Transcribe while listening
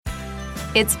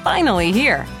It's finally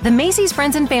here. The Macy's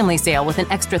Friends and Family Sale with an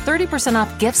extra 30%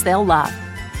 off gifts they'll love.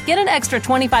 Get an extra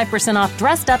 25% off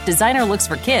dressed-up designer looks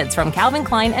for kids from Calvin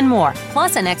Klein and more,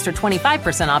 plus an extra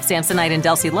 25% off Samsonite and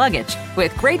Delsey luggage.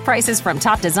 With great prices from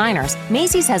top designers,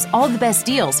 Macy's has all the best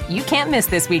deals you can't miss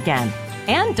this weekend.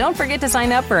 And don't forget to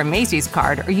sign up for a Macy's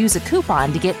card or use a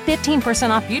coupon to get 15%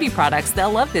 off beauty products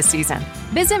they'll love this season.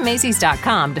 Visit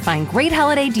Macys.com to find great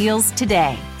holiday deals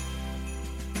today.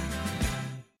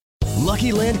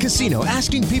 Lucky Land Casino,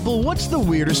 asking people, what's the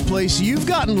weirdest place you've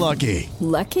gotten lucky?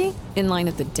 Lucky? In line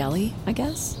at the deli, I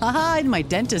guess? Aha, in my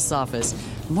dentist's office.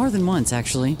 More than once,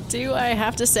 actually. Do I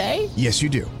have to say? Yes, you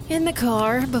do. In the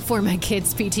car before my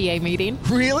kids' PTA meeting.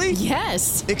 Really?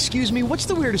 Yes. Excuse me, what's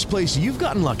the weirdest place you've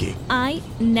gotten lucky? I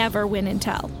never win and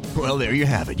tell. Well, there you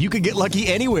have it. You can get lucky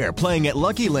anywhere, playing at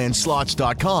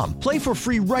LuckyLandSlots.com. Play for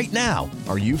free right now.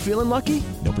 Are you feeling lucky?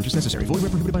 No purchase necessary. Void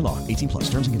where prohibited by law. 18+.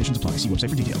 Terms and conditions apply. See website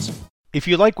for details. If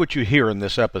you like what you hear in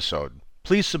this episode,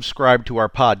 please subscribe to our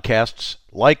podcasts,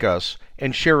 like us,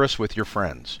 and share us with your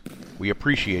friends. We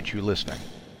appreciate you listening.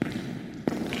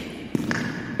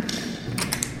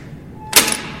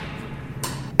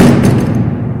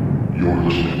 You're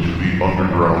listening to the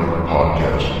Underground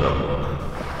Podcast Network.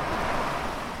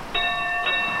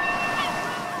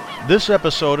 This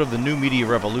episode of the New Media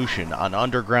Revolution on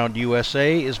Underground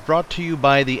USA is brought to you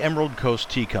by the Emerald Coast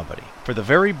Tea Company. For the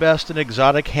very best in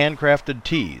exotic handcrafted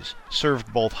teas,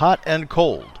 served both hot and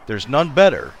cold, there's none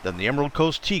better than the Emerald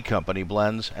Coast Tea Company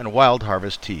blends and Wild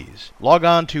Harvest teas. Log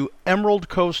on to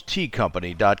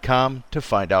emeraldcoastteacompany.com to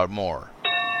find out more.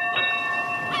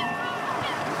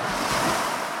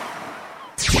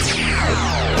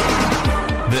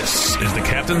 This is the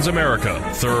Captain's America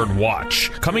Third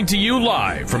Watch, coming to you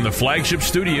live from the flagship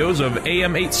studios of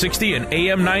AM 860 and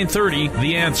AM 930,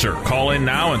 The Answer. Call in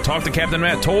now and talk to Captain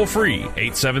Matt toll-free,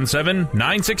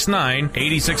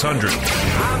 877-969-8600.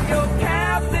 I'm your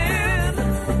captain.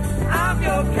 I'm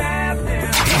your captain.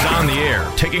 He's on the air,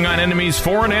 taking on enemies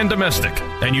foreign and domestic,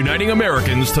 and uniting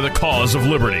Americans to the cause of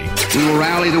liberty. We will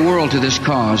rally the world to this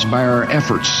cause by our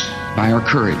efforts, by our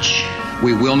courage.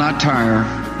 We will not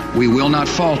tire. We will not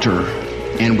falter,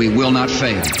 and we will not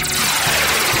fail.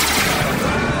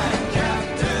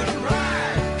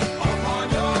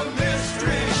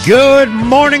 Good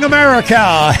morning,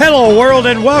 America. Hello, world,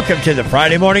 and welcome to the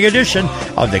Friday morning edition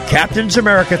of the Captain's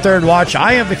America Third Watch.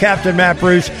 I am the Captain, Matt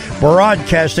Bruce,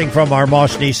 broadcasting from our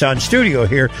Moss Nissan studio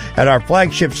here at our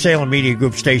flagship Salem Media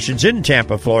Group stations in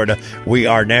Tampa, Florida. We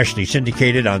are nationally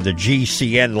syndicated on the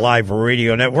GCN Live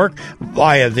Radio Network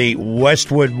via the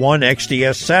Westwood One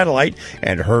XDS satellite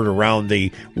and heard around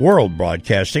the world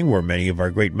broadcasting, where many of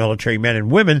our great military men and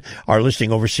women are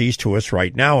listening overseas to us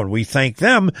right now, and we thank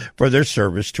them for their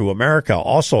service to America.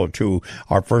 Also to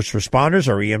our first responders,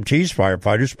 our EMTs,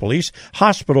 firefighters, police,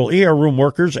 hospital, ER room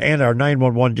workers, and our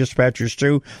 911 dispatchers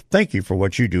too. Thank you for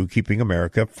what you do, keeping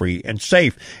America free and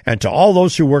safe. And to all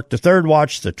those who work the third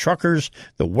watch, the truckers,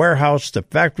 the warehouse, the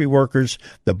factory workers,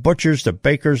 the butchers, the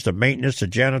bakers, the maintenance, the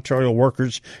janitorial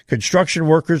workers, construction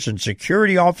workers, and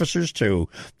security officers too.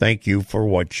 Thank you for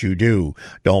what you do.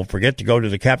 Don't forget to go to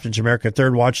the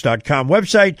CaptainsAmerica3rdWatch.com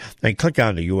website and click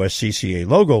on the USCCA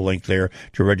logo link there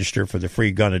to register for the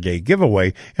free Gun a Day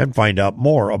giveaway and find out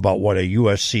more about what a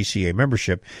USCCA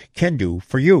membership can do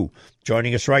for you.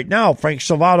 Joining us right now, Frank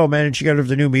Salvato, managing editor of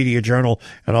the New Media Journal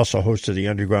and also host of the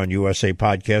Underground USA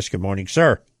podcast. Good morning,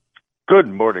 sir. Good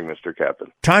morning, Mr.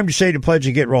 Captain. Time to say the pledge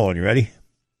and get rolling. You ready?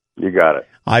 You got it.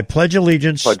 I pledge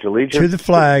allegiance to the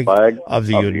flag of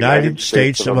the United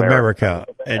States of America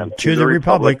and to the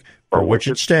republic for which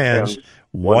it stands,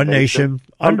 one nation,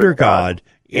 under God,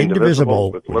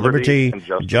 indivisible, with liberty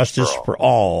and justice for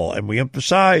all. And we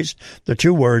emphasize the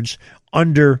two words,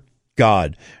 under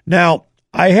God. Now,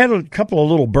 I had a couple of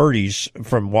little birdies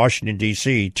from Washington,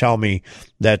 D.C. tell me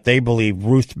that they believe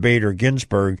Ruth Bader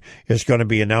Ginsburg is going to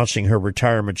be announcing her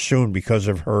retirement soon because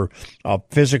of her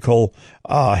physical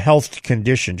health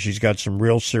condition. She's got some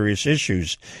real serious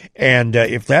issues. And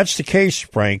if that's the case,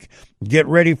 Frank, get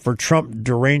ready for Trump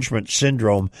derangement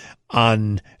syndrome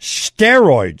on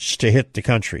steroids to hit the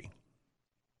country.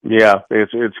 Yeah,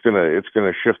 it's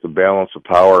gonna shift the balance of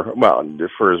power. Well,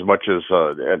 for as much as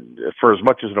an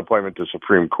appointment to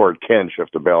Supreme Court can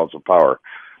shift the balance of power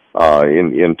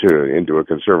into a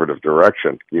conservative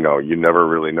direction. You know, you never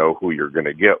really know who you're going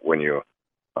to get when you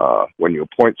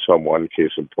appoint someone.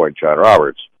 Case in point, John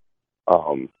Roberts.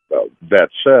 That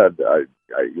said,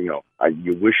 you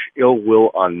wish ill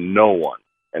will on no one,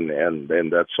 and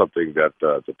that's something that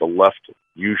the left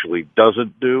usually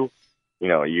doesn't do. You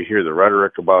know, you hear the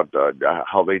rhetoric about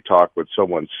how they talk when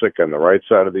someone's sick on the right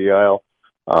side of the aisle,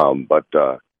 but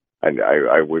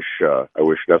I wish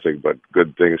nothing but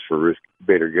good things for Ruth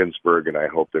Bader Ginsburg, and I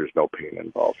hope there's no pain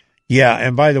involved. Yeah,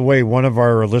 and by the way, one of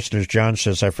our listeners, John,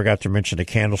 says, I forgot to mention the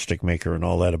candlestick maker and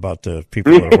all that about the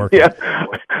people that are working.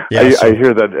 I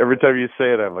hear that every time you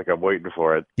say it. I'm waiting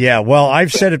for it. Yeah, well,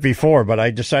 I've said it before, but I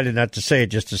decided not to say it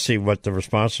just to see what the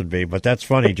response would be. But that's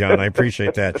funny, John. I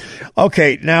appreciate that.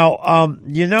 Okay, now,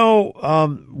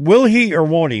 will he or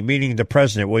won't he, meaning the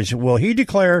president, will he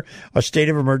declare a state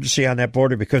of emergency on that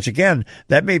border? Because, again,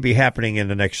 that may be happening in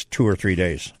the next 2 or 3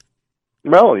 days.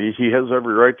 Well, he has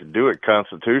every right to do it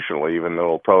constitutionally, even though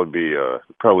it'll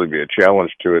probably be a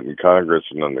challenge to it in Congress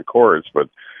and in the courts. But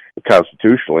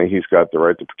constitutionally, he's got the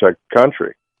right to protect the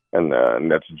country, and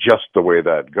that's just the way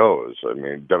that goes. I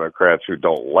mean, Democrats who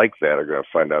don't like that are going to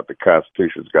find out the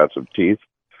Constitution's got some teeth.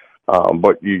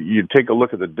 But you take a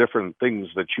look at the different things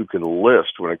that you can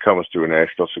list when it comes to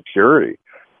national security.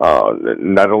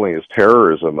 Not only is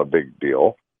terrorism a big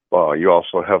deal, you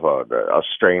also have a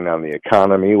strain on the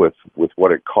economy with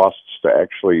what it costs to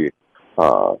actually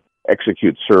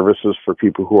execute services for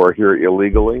people who are here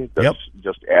illegally. That's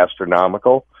just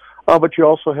astronomical. But you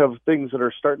also have things that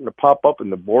are starting to pop up in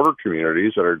the border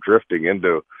communities that are drifting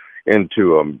into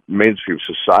mainstream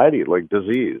society, like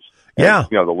disease. Yeah.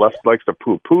 And, the left likes to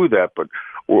poo-poo that, but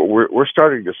we're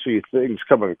starting to see things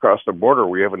coming across the border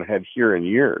we haven't had here in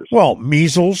years. Well,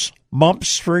 measles,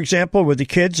 mumps, for example, with the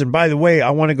kids. And by the way, I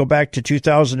want to go back to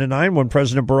 2009 when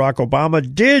President Barack Obama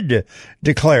did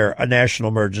declare a national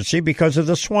emergency because of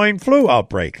the swine flu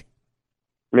outbreak.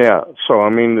 Yeah, so I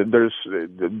mean, there's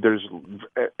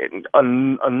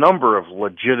a number of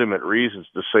legitimate reasons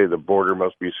to say the border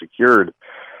must be secured,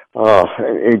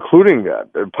 including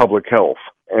that public health,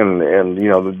 and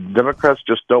the Democrats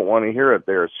just don't want to hear it.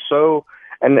 They're so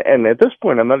and at this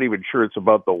point, I'm not even sure it's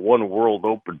about the one world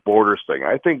open borders thing.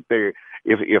 I think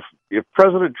if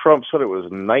President Trump said it was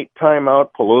nighttime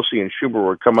out, Pelosi and Schumer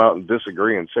would come out and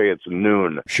disagree and say it's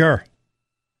noon. Sure.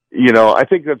 I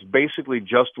think that's basically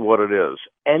just what it is.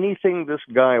 Anything this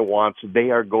guy wants, they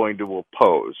are going to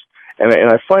oppose. And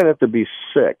I find that to be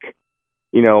sick.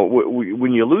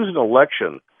 When you lose an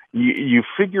election, you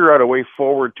figure out a way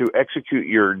forward to execute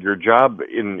your job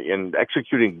in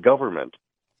executing government.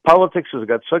 Politics has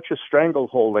got such a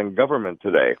stranglehold on government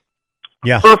today.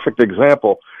 Yeah. Perfect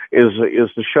example is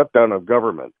the shutdown of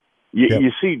government.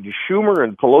 You see Schumer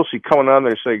and Pelosi coming on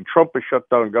there saying Trump has shut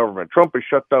down government. Trump has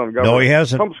shut down government. No, he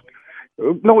hasn't.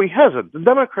 No, he hasn't. The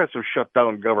Democrats have shut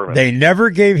down government. They never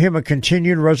gave him a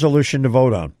continuing resolution to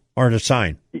vote on or to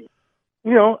sign.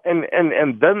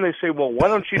 And then they say, well, why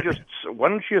don't you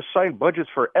assign budgets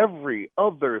for every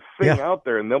other thing out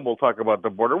there, and then we'll talk about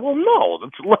the border? Well, no,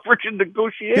 that's leverage in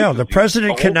negotiations. Yeah, the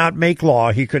president cannot make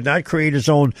law. He could not create his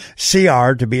own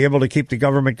CR to be able to keep the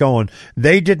government going.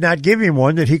 They did not give him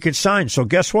one that he could sign. So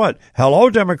guess what? Hello,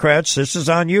 Democrats, this is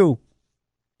on you.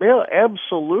 Yeah,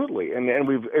 absolutely,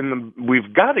 and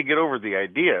we've got to get over the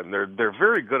idea, and they're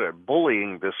very good at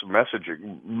bullying this message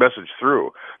through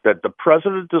that the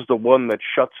president is the one that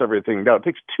shuts everything down. It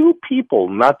takes two people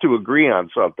not to agree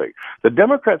on something. The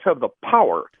Democrats have the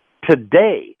power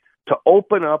today to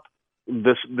open up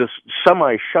this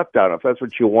semi-shutdown, if that's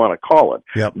what you want to call it.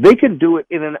 Yep. They can do it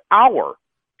in an hour.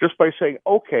 Just by saying,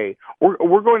 okay,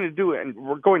 we're going to do it, and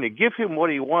we're going to give him what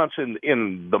he wants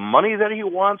in the money that he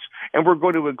wants, and we're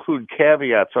going to include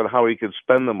caveats on how he can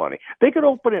spend the money. They could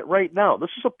open it right now.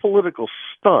 This is a political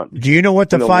stunt. Do you know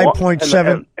what the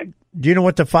 $5.7? Do you know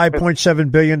what the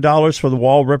 $5.7 billion for the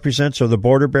wall represents, or the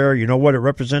border barrier? You know what it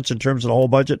represents in terms of the whole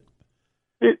budget?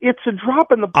 It's a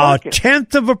drop in the bucket.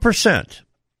 0.1%.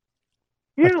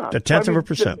 Yeah, a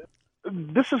 0.1%.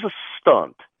 This is a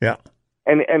stunt. Yeah.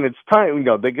 And it's time,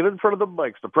 they get in front of the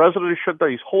mics. The president is shut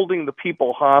down. He's holding the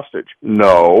people hostage.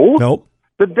 No. Nope.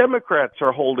 The Democrats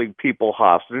are holding people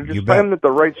hostage. It's time that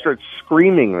the right starts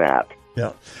screaming that.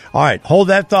 Yeah. All right. Hold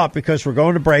that thought because we're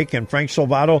going to break. And Frank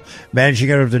Salvato, managing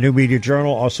editor of the New Media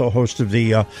Journal, also host of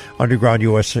the Underground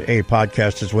USA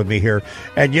podcast, is with me here.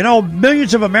 And,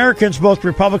 millions of Americans, both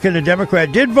Republican and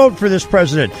Democrat, did vote for this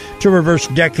president to reverse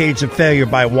decades of failure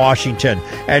by Washington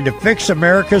and to fix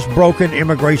America's broken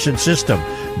immigration system.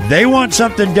 They want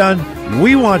something done.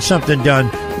 We want something done.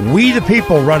 We, the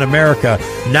people, run America,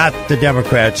 not the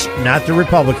Democrats, not the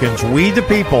Republicans. We, the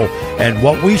people, and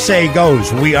what we say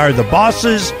goes. We are the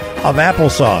bosses of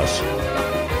applesauce.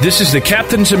 This is the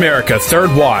Captain's America Third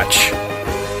Watch.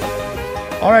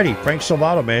 All righty, Frank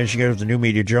Salvato, managing editor of the New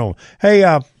Media Journal.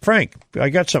 Hey, Frank, I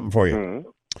got something for you. Mm-hmm.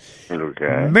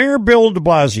 Okay. Mayor Bill de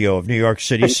Blasio of New York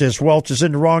City says wealth is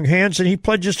in the wrong hands and he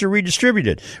pledges to redistribute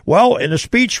it. Well, in a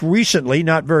speech recently,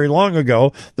 not very long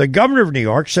ago, the governor of New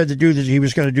York said he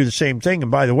was going to do the same thing. And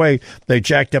by the way, they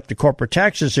jacked up the corporate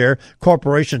taxes there.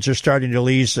 Corporations are starting to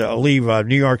leave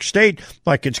New York State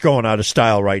like it's going out of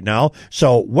style right now.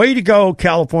 So way to go,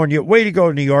 California. Way to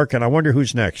go, New York. And I wonder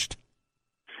who's next.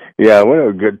 Yeah, we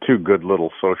have two good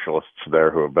little socialists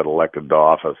there who have been elected to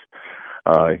office.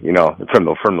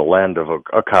 From the land of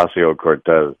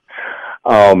Ocasio-Cortez.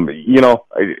 Where's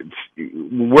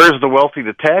the wealthy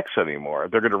to tax anymore?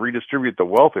 They're going to redistribute the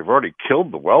wealth. They've already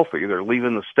killed the wealthy. They're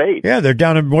leaving the state. Yeah, they're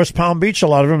down in West Palm Beach, a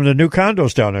lot of them, in the new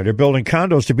condos down there. They're building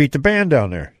condos to beat the band down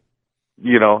there.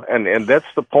 And that's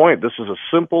the point. This is a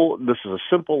simple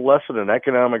lesson in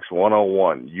economics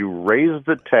 101. You raise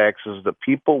the taxes, the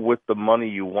people with the money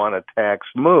you want to tax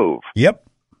move. Yep.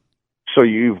 So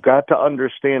you've got to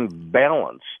understand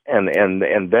balance, and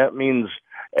that means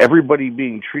everybody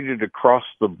being treated across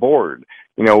the board.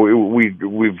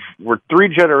 We're 3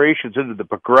 generations into the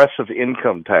progressive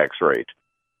income tax rate,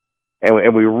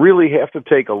 and we really have to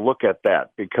take a look at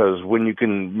that, because when you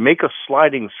can make a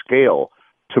sliding scale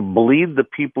to bleed the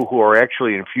people who are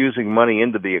actually infusing money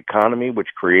into the economy,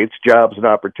 which creates jobs and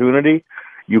opportunity,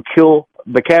 you kill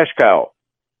the cash cow.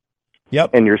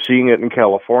 Yep. And you're seeing it in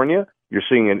California. You're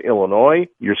seeing it in Illinois.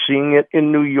 You're seeing it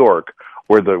in New York,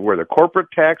 where the corporate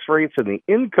tax rates and the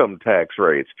income tax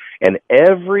rates and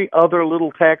every other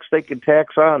little tax they can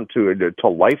tax on to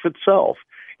life itself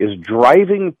is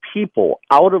driving people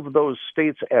out of those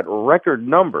states at record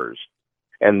numbers.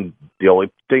 And the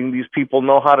only thing these people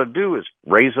know how to do is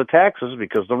raise the taxes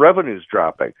because the revenue's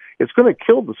dropping. It's going to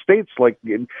kill the states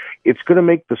it's going to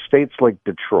make the states like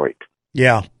Detroit.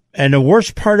 Yeah. And the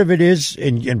worst part of it is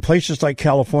in places like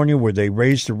California where they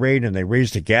raised the rate and they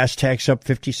raised the gas tax up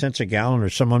 50 cents a gallon or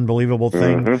some unbelievable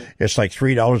thing. Mm-hmm. It's like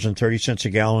 $3.30 a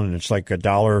gallon, and it's like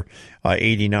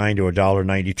 $1.89 to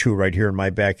 $1.92 right here in my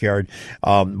backyard.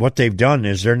 What they've done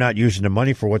is they're not using the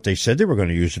money for what they said they were going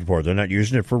to use it for. They're not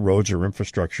using it for roads or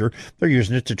infrastructure. They're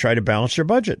using it to try to balance their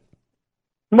budget.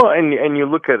 Well, and you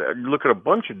look at a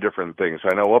bunch of different things.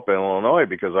 I know up in Illinois,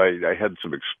 because I had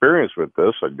some experience with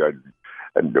this.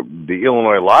 The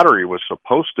Illinois lottery was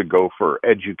supposed to go for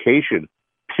education,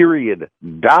 period,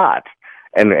 dot.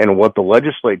 And what the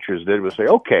legislatures did was say,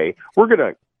 okay, we're going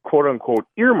to, quote unquote,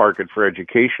 earmark it for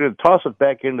education and toss it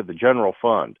back into the general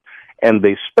fund. And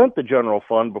they spent the general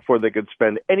fund before they could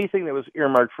spend anything that was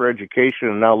earmarked for education.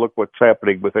 And now look what's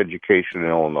happening with education in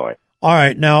Illinois. All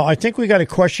right. Now, I think we got a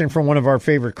question from one of our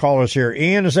favorite callers here.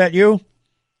 Ian, is that you?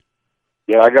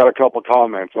 Yeah, I got a couple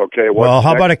comments, okay? Well,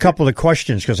 how about a couple of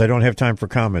questions, because I don't have time for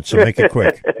comments, so make it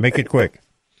quick. Make it quick.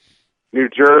 New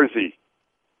Jersey.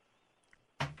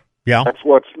 Yeah? That's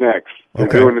what's next. They're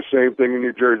doing the same thing in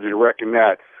New Jersey, I reckon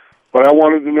that. But I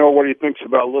wanted to know what he thinks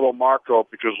about Little Marco,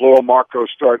 because Little Marco's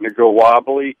starting to go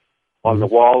wobbly on the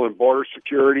wall in border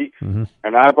security. Mm-hmm.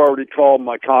 And I've already called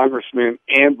my congressman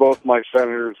and both my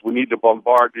senators. We need to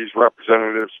bombard these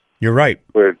representatives. You're right.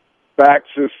 With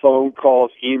faxes, phone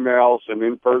calls, emails, and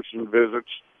in-person visits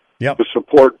to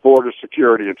support border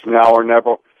security. It's now or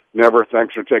never. Never.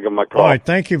 Thanks for taking my call. All right.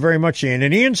 Thank you very much, Ian.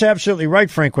 And Ian's absolutely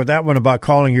right, Frank, with that one about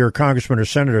calling your congressmen or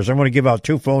senators. I want to give out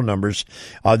 2 phone numbers.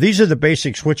 These are the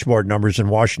basic switchboard numbers in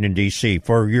Washington, D.C.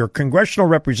 For your congressional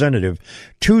representative,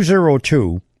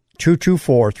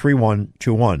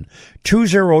 202-224-3121.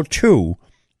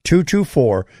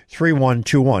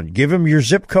 202-224-3121. Give him your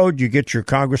zip code, you get your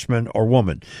congressman or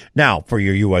woman. Now, for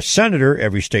your U.S. senator,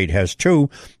 every state has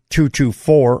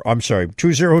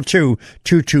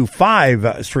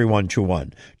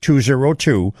 202-225-3121.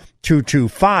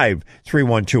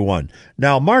 202-225-3121.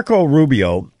 Now, Marco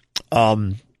Rubio,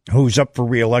 who's up for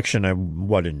re-election,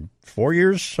 in 4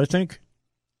 years, I think?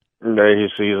 No, he's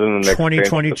in the next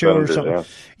 2022 or something.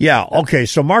 Yeah. Okay.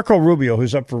 So Marco Rubio,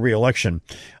 who's up for re-election,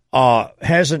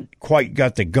 hasn't quite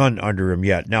got the gun under him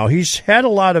yet. Now, he's had a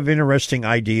lot of interesting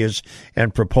ideas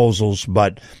and proposals,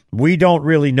 but we don't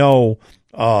really know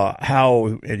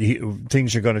how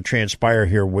things are going to transpire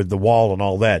here with the wall and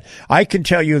all that. I can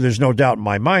tell you there's no doubt in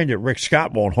my mind that Rick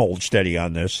Scott won't hold steady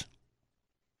on this.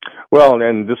 Well,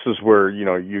 and this is where,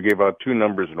 you gave out 2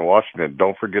 numbers in Washington.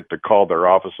 Don't forget to call their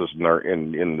offices in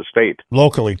the state.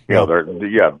 Locally.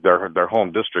 Their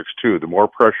home districts, too. The more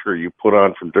pressure you put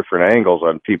on from different angles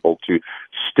on people to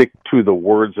stick to the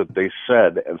words that they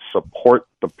said and support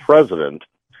the president,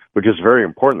 which is very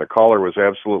important. The caller was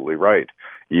absolutely right.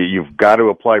 You've got to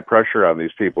apply pressure on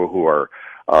these people who are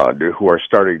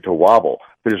starting to wobble.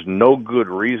 There's no good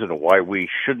reason why we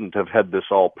shouldn't have had this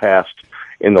all passed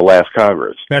in the last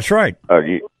Congress. That's right.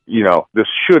 this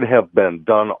should have been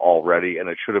done already, and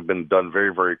it should have been done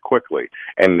very, very quickly.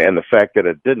 And the fact that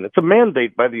it didn't, it's a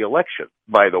mandate by the election,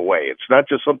 by the way. It's not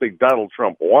just something Donald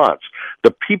Trump wants.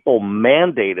 The people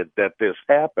mandated that this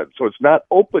happen. So it's not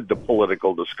open to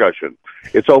political discussion.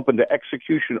 It's open to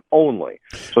execution only.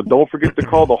 So don't forget to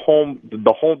call the home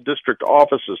district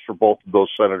offices for both of those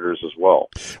senators as well.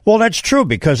 Well, that's true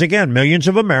because, again, millions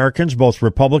of Americans, both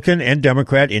Republican and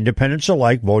Democrat, independents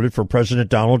alike, voted for President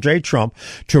Donald J. Trump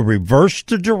to reverse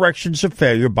the directions of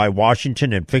failure by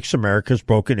Washington and fix America's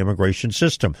broken immigration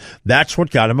system. That's what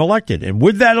got him elected. And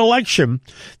with that election,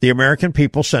 the American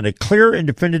people sent a clear and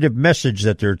definitive message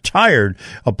that they're tired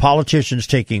of politicians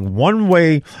taking one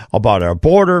way about our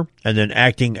border and then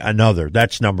acting another.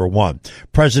 That's number one.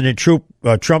 President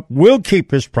Trump will keep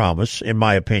his promise, in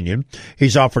my opinion.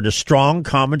 He's offered a strong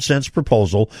common sense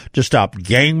proposal to stop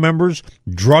gang members,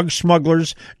 drug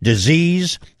smugglers,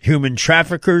 disease, human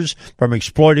traffickers from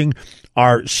exploiting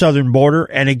our southern border.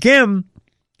 And again,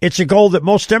 it's a goal that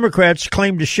most Democrats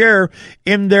claim to share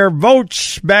in their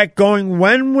votes back going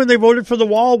when they voted for the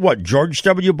wall? What, George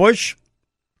W. Bush?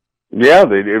 Yeah,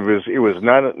 it was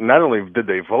not only did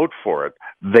they vote for it,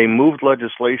 they moved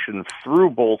legislation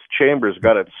through both chambers,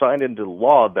 got it signed into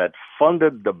law that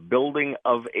funded the building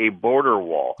of a border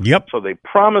wall. Yep. So they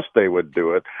promised they would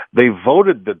do it. They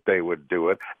voted that they would do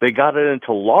it. They got it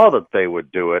into law that they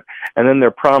would do it. And then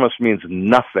their promise means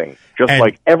nothing,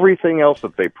 like everything else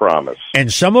that they promised.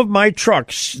 And some of my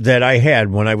trucks that I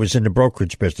had when I was in the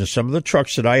brokerage business, some of the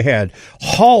trucks that I had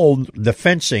hauled the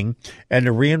fencing and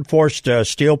the reinforced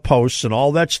steel posts and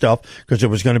all that stuff because it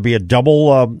was going to be a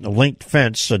double linked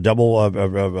fence, a double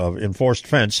enforced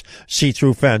fence,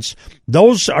 see-through fence.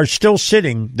 Those are still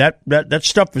sitting, that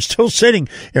stuff is still sitting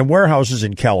in warehouses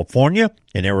in California,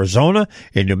 in Arizona,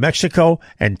 in New Mexico,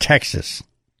 and Texas.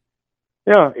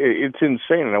 Yeah, it's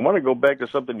insane. And I want to go back to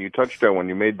something you touched on when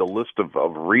you made the list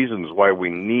of reasons why we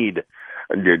need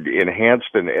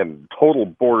enhanced and total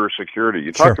border security.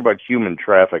 You talked about human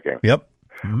trafficking. Yep.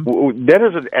 Mm-hmm. That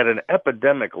is at an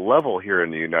epidemic level here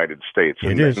in the United States.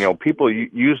 It is. People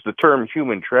use the term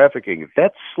human trafficking.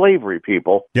 That's slavery,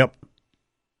 people. Yep.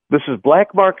 This is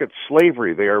black market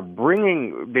slavery. They are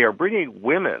bringing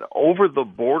women over the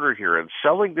border here and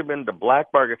selling them into black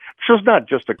market. This is not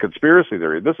just a conspiracy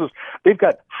theory. They've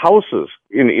got houses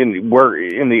in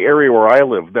the area where I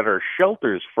live that are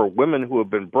shelters for women who have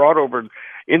been brought over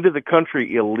into the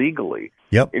country illegally.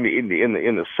 Yep. In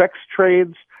the sex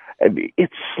trades. And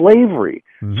it's slavery.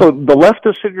 Mm-hmm. So the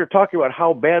leftists sit here talking about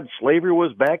how bad slavery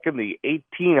was back in the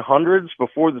 1800s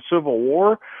before the Civil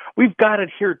War. We've got it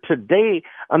here today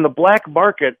on the black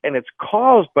market, and it's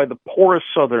caused by the porous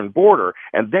southern border,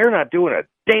 and they're not doing a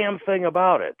damn thing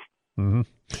about it. Mm-hmm.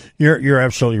 You're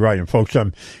absolutely right. And folks,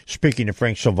 I'm speaking to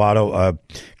Frank Salvato.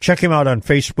 Check him out on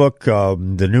Facebook,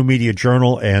 the New Media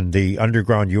Journal, and the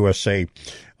Underground USA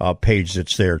page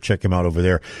that's there. Check him out over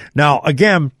there. Now,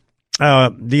 again,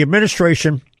 the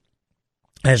administration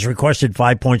has requested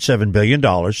 $5.7 billion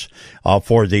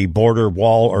for the border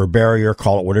wall or barrier,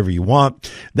 call it whatever you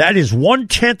want. That is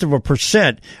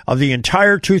 0.1% of the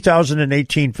entire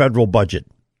 2018 federal budget.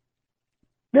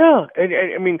 Yeah,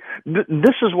 I mean,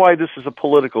 this is why this is a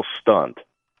political stunt.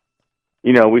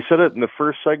 We said it in the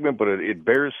first segment, but it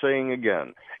bears saying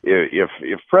again.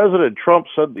 If President Trump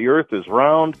said the earth is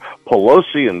round,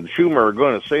 Pelosi and Schumer are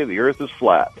going to say the earth is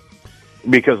flat.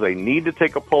 Because they need to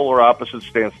take a polar opposite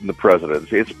stance in the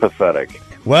presidency. It's pathetic.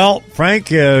 Well, Frank,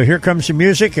 here comes the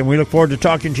music, and we look forward to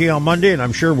talking to you on Monday, and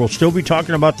I'm sure we'll still be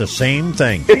talking about the same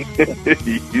thing.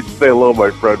 You stay low, my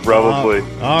friend, probably.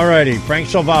 All righty. Frank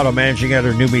Salvato, managing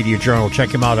editor, New Media Journal. Check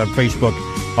him out on Facebook.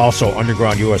 Also,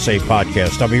 Underground USA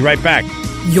Podcast. I'll be right back.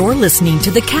 You're listening to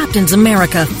the Captain's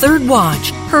America Third Watch,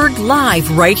 heard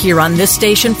live right here on this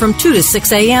station from 2 to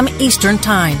 6 a.m. Eastern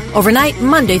Time, overnight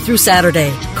Monday through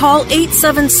Saturday. Call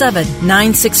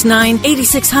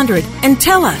 877-969-8600 and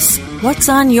tell us what's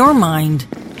on your mind.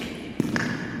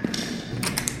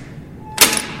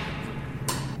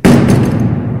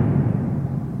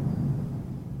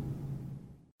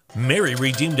 Mary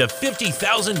redeemed a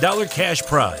 $50,000 cash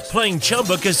prize playing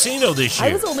Chumba Casino this year.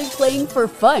 I was only playing for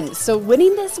fun, so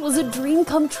winning this was a dream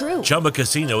come true. Chumba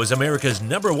Casino is America's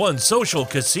 #1 social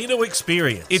casino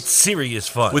experience. It's serious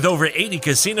fun. With over 80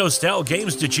 casino-style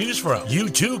games to choose from, you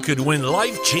too could win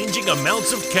life-changing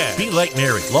amounts of cash. Be like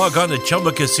Mary. Log on to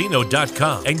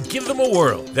ChumbaCasino.com and give them a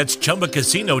whirl. That's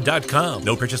ChumbaCasino.com.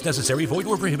 No purchase necessary. Void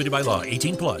where prohibited by law.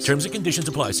 18+. Terms and conditions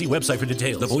apply. See website for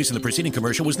details. The voice in the preceding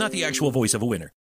commercial was not the actual voice of a winner.